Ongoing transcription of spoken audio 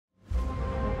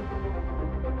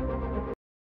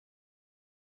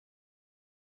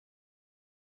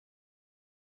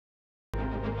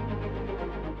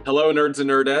Hello, nerds and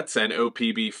nerdettes and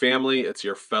OPB family. It's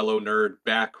your fellow nerd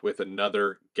back with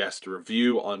another guest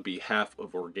review on behalf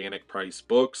of Organic Price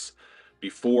Books.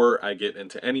 Before I get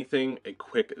into anything, a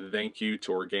quick thank you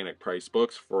to Organic Price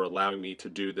Books for allowing me to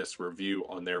do this review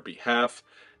on their behalf.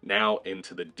 Now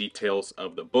into the details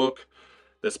of the book.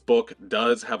 This book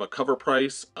does have a cover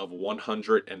price of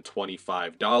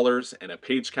 $125 and a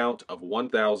page count of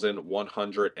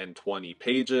 1,120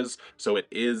 pages, so it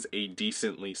is a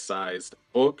decently sized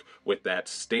book with that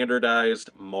standardized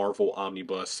Marvel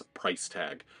Omnibus price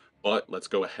tag. But let's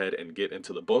go ahead and get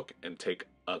into the book and take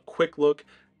a quick look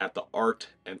at the art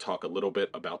and talk a little bit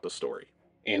about the story.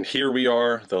 And here we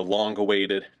are, the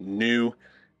long-awaited new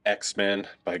X-Men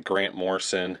by Grant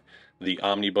Morrison, the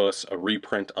Omnibus, a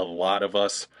reprint a lot of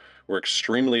us were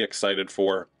extremely excited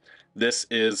for. This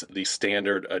is the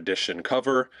standard edition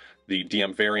cover. The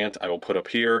DM variant I will put up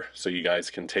here so you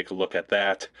guys can take a look at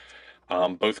that.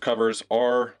 Both covers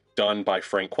are done by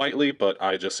Frank Quitely, but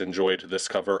I just enjoyed this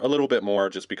cover a little bit more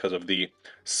just because of the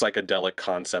psychedelic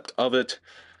concept of it.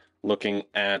 Looking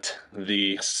at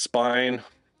the spine,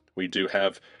 we do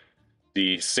have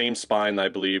the same spine that I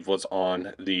believe was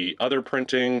on the other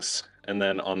printings, and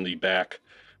then on the back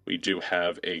we do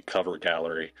have a cover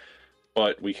gallery.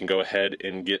 But we can go ahead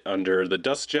and get under the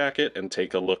dust jacket and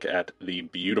take a look at the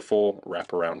beautiful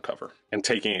wraparound cover. And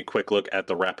taking a quick look at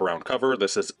the wraparound cover,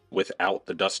 this is without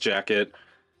the dust jacket.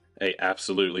 A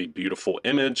absolutely beautiful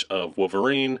image of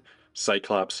Wolverine,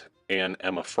 Cyclops, and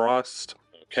Emma Frost.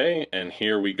 Okay, and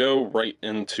here we go right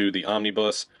into the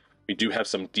omnibus. We do have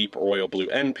some deep royal blue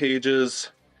end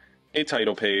pages, a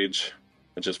title page,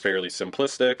 which is fairly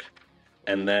simplistic,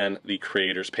 and then the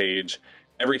creator's page.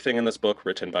 Everything in this book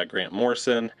written by Grant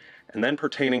Morrison, and then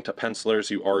pertaining to pencilers,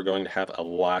 you are going to have a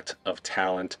lot of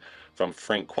talent from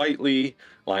Frank Quitely,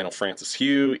 Lionel Francis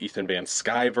Hugh, Ethan Van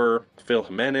Sciver, Phil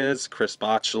Jimenez, Chris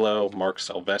Bocciolo, Mark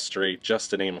Silvestri, just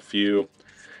to name a few.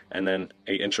 And then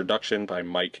an introduction by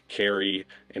Mike Carey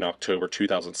in October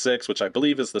 2006, which I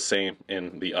believe is the same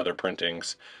in the other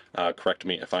printings. Correct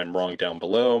me if I'm wrong down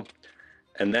below.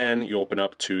 And then you open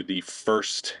up to the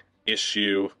first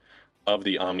issue of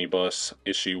the Omnibus,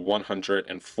 issue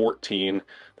 114,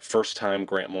 the first time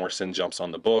Grant Morrison jumps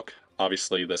on the book.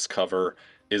 Obviously, this cover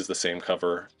is the same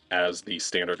cover as the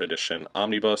standard edition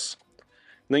Omnibus.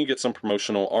 And then you get some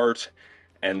promotional art,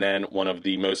 and then one of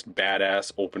the most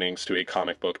badass openings to a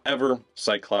comic book ever,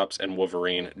 Cyclops and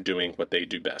Wolverine doing what they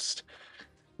do best.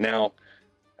 Now,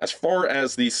 as far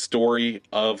as the story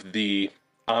of the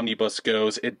Omnibus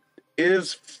goes, it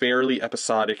is fairly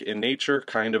episodic in nature,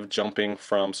 kind of jumping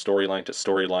from storyline to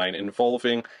storyline,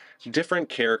 involving different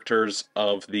characters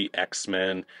of the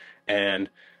X-Men, and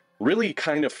really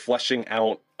kind of fleshing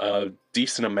out a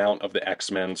decent amount of the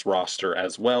X-Men's roster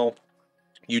as well.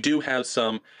 You do have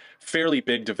some fairly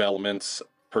big developments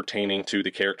pertaining to the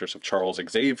characters of Charles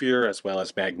Xavier as well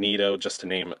as Magneto, just to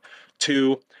name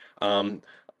two.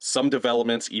 Some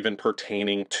developments even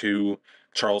pertaining to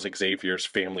Charles Xavier's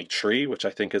family tree, which I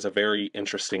think is a very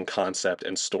interesting concept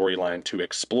and storyline to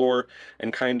explore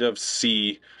and kind of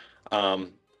see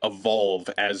evolve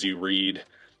as you read.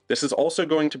 This is also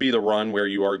going to be the run where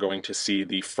you are going to see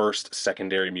the first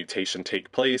secondary mutation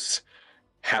take place,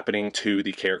 happening to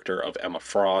the character of Emma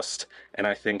Frost, and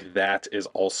I think that is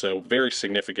also very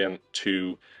significant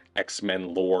to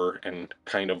X-Men lore and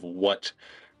kind of what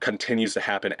continues to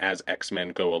happen as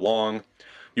X-Men go along.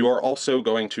 You are also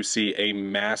going to see a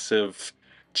massive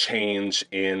change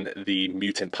in the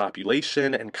mutant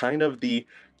population and kind of the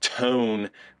tone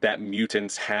that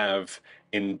mutants have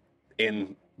in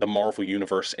the Marvel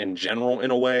Universe in general,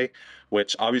 in a way,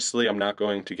 which obviously I'm not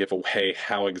going to give away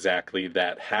how exactly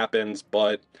that happens,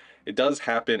 but it does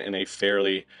happen in a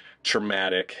fairly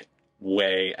traumatic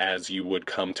way, as you would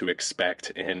come to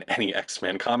expect in any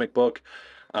X-Men comic book.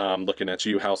 Looking at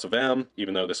you, House of M,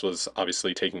 even though this was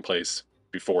obviously taking place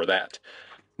before that.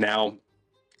 Now,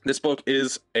 this book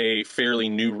is a fairly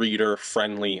new reader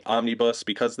friendly omnibus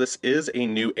because this is a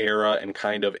new era and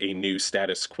kind of a new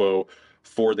status quo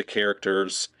for the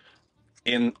characters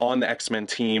on the X-Men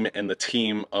team and the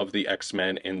team of the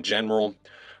X-Men in general,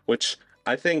 which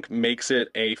I think makes it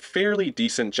a fairly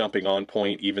decent jumping on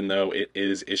point, even though it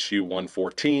is issue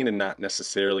 114 and not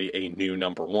necessarily a new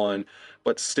 #1,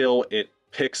 but still it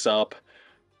picks up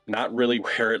not really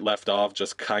where it left off,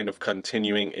 just kind of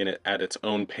continuing in it at its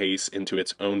own pace into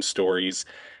its own stories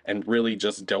and really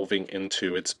just delving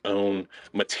into its own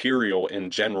material in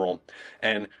general.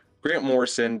 And Grant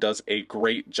Morrison does a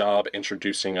great job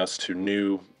introducing us to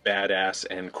new badass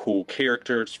and cool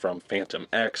characters, from Phantom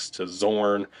X to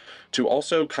Zorn, to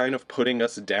also kind of putting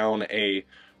us down a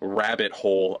rabbit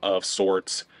hole of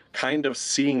sorts kind of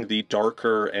seeing the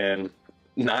darker and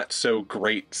not so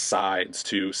great sides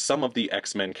to some of the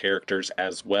X-Men characters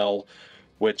as well,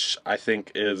 which I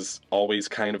think is always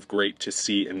kind of great to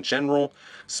see in general,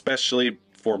 especially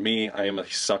for me. I am a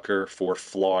sucker for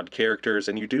flawed characters,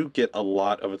 and you do get a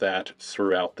lot of that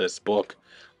throughout this book.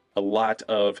 A lot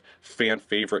of fan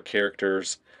favorite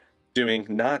characters doing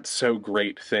not so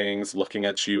great things, looking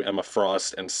at you, Emma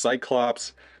Frost and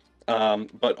Cyclops.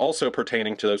 But also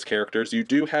pertaining to those characters, you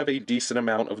do have a decent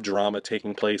amount of drama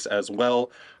taking place as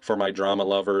well for my drama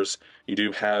lovers. You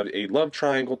do have a love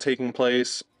triangle taking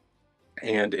place,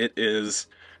 and it is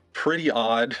pretty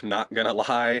odd, not gonna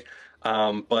lie,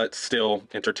 but still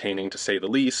entertaining to say the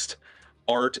least.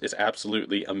 Art is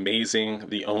absolutely amazing.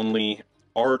 The only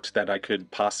art that I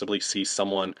could possibly see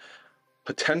someone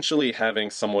potentially having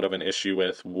somewhat of an issue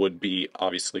with would be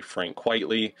obviously Frank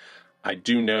Quitely. I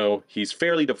do know he's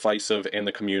fairly divisive in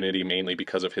the community, mainly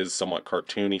because of his somewhat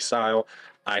cartoony style.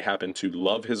 I happen to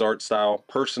love his art style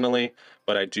personally,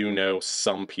 but I do know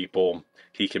some people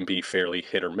he can be fairly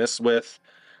hit or miss with.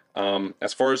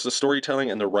 As far as the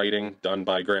storytelling and the writing done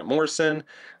by Grant Morrison,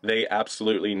 they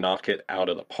absolutely knock it out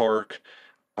of the park.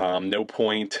 No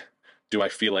point do I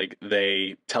feel like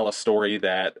they tell a story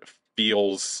that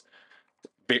feels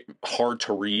hard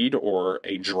to read or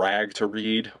a drag to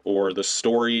read, or the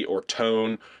story or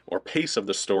tone or pace of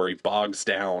the story bogs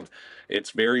down.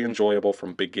 It's very enjoyable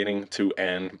from beginning to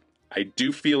end. I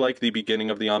do feel like the beginning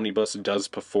of the omnibus does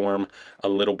perform a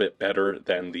little bit better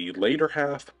than the later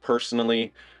half,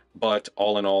 personally, but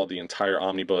all in all, the entire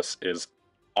omnibus is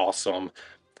awesome.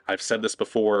 I've said this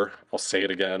before, I'll say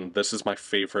it again. This is my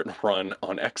favorite run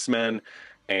on X-Men,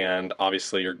 and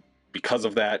obviously because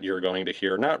of that, you're going to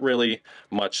hear not really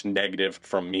much negative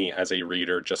from me as a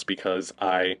reader, just because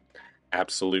I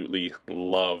absolutely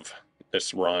love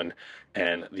this run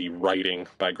and the writing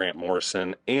by Grant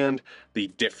Morrison and the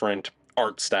different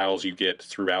art styles you get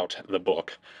throughout the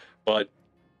book. But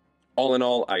all in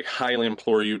all, I highly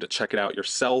implore you to check it out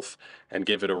yourself and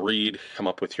give it a read, come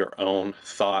up with your own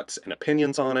thoughts and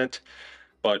opinions on it.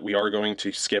 But we are going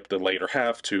to skip the later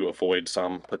half to avoid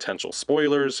some potential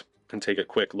spoilers and take a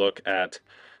quick look at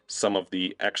some of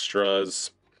the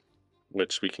extras,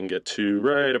 which we can get to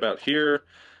right about here.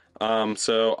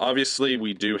 So obviously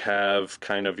we do have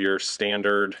kind of your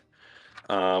standard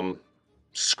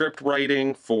script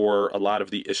writing for a lot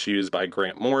of the issues by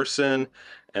Grant Morrison,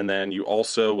 and then you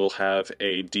also will have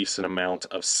a decent amount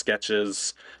of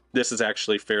sketches. This is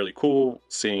actually fairly cool,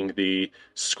 seeing the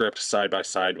script side by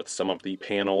side with some of the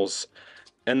panels.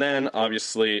 And then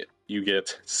obviously you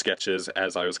get sketches,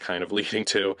 as I was kind of leading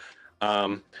to.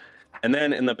 And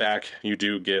then in the back you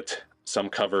do get some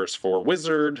covers for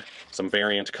Wizard, some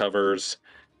variant covers,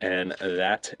 and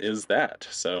that is that.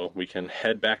 So we can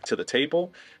head back to the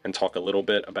table and talk a little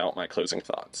bit about my closing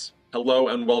thoughts. Hello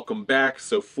and welcome back.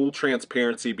 So full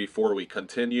transparency before we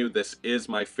continue, this is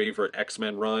my favorite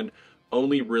X-Men run,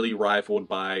 only really rivaled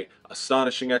by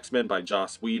Astonishing X-Men by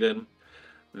Joss Whedon.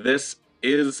 This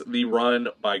is the run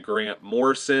by Grant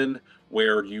Morrison,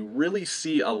 where you really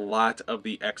see a lot of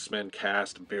the X-Men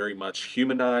cast very much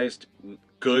humanized,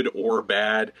 good or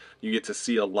bad. You get to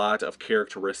see a lot of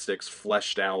characteristics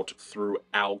fleshed out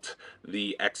throughout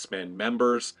the X-Men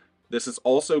members. This is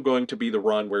also going to be the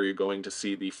run where you're going to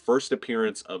see the first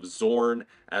appearance of Zorn,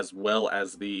 as well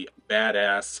as the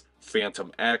badass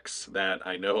Phantom X that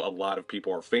I know a lot of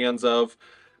people are fans of.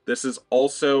 This is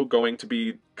also going to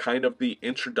be kind of the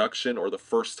introduction, or the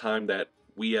first time that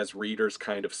we as readers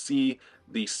kind of see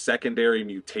the secondary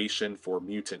mutation for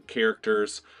mutant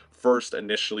characters. First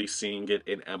initially seeing it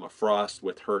in Emma Frost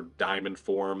with her diamond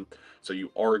form. So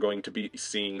you are going to be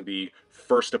seeing the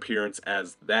first appearance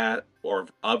as that, or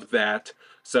of that.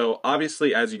 So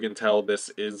obviously, as you can tell, this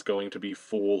is going to be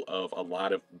full of a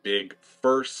lot of big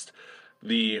firsts.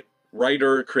 The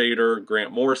writer, creator,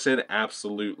 Grant Morrison,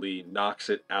 absolutely knocks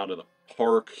it out of the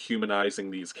park,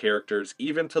 humanizing these characters,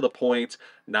 even to the point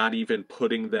not even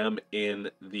putting them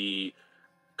in the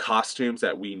costumes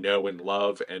that we know and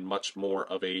love, and much more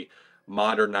of a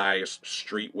modernized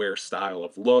streetwear style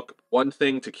of look. One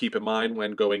thing to keep in mind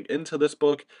when going into this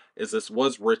book is this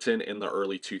was written in the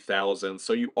early 2000s,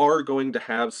 so you are going to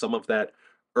have some of that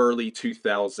early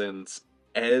 2000s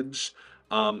edge.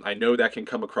 I know that can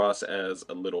come across as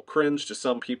a little cringe to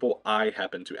some people. I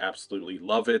happen to absolutely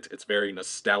love it. It's very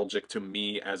nostalgic to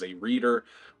me as a reader,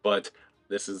 but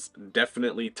this is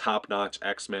definitely top-notch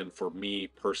X-Men for me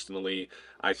personally.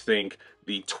 I think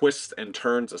the twists and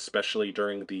turns, especially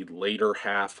during the later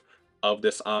half of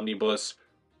this omnibus,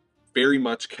 very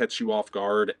much catch you off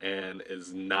guard and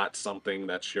is not something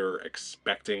that you're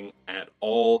expecting at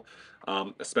all,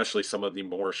 especially some of the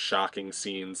more shocking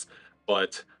scenes.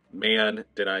 But man,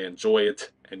 did I enjoy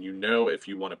it. And you know, if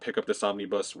you want to pick up this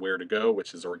omnibus, where to go,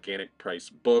 which is Organic Price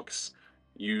Books.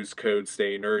 Use code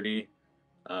Stay Nerdy.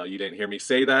 You didn't hear me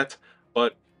say that,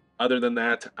 but other than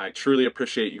that, I truly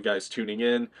appreciate you guys tuning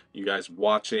in, you guys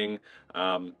watching,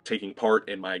 taking part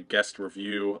in my guest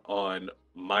review on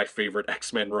my favorite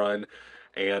X-Men run,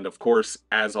 and of course,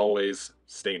 as always,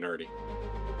 stay nerdy.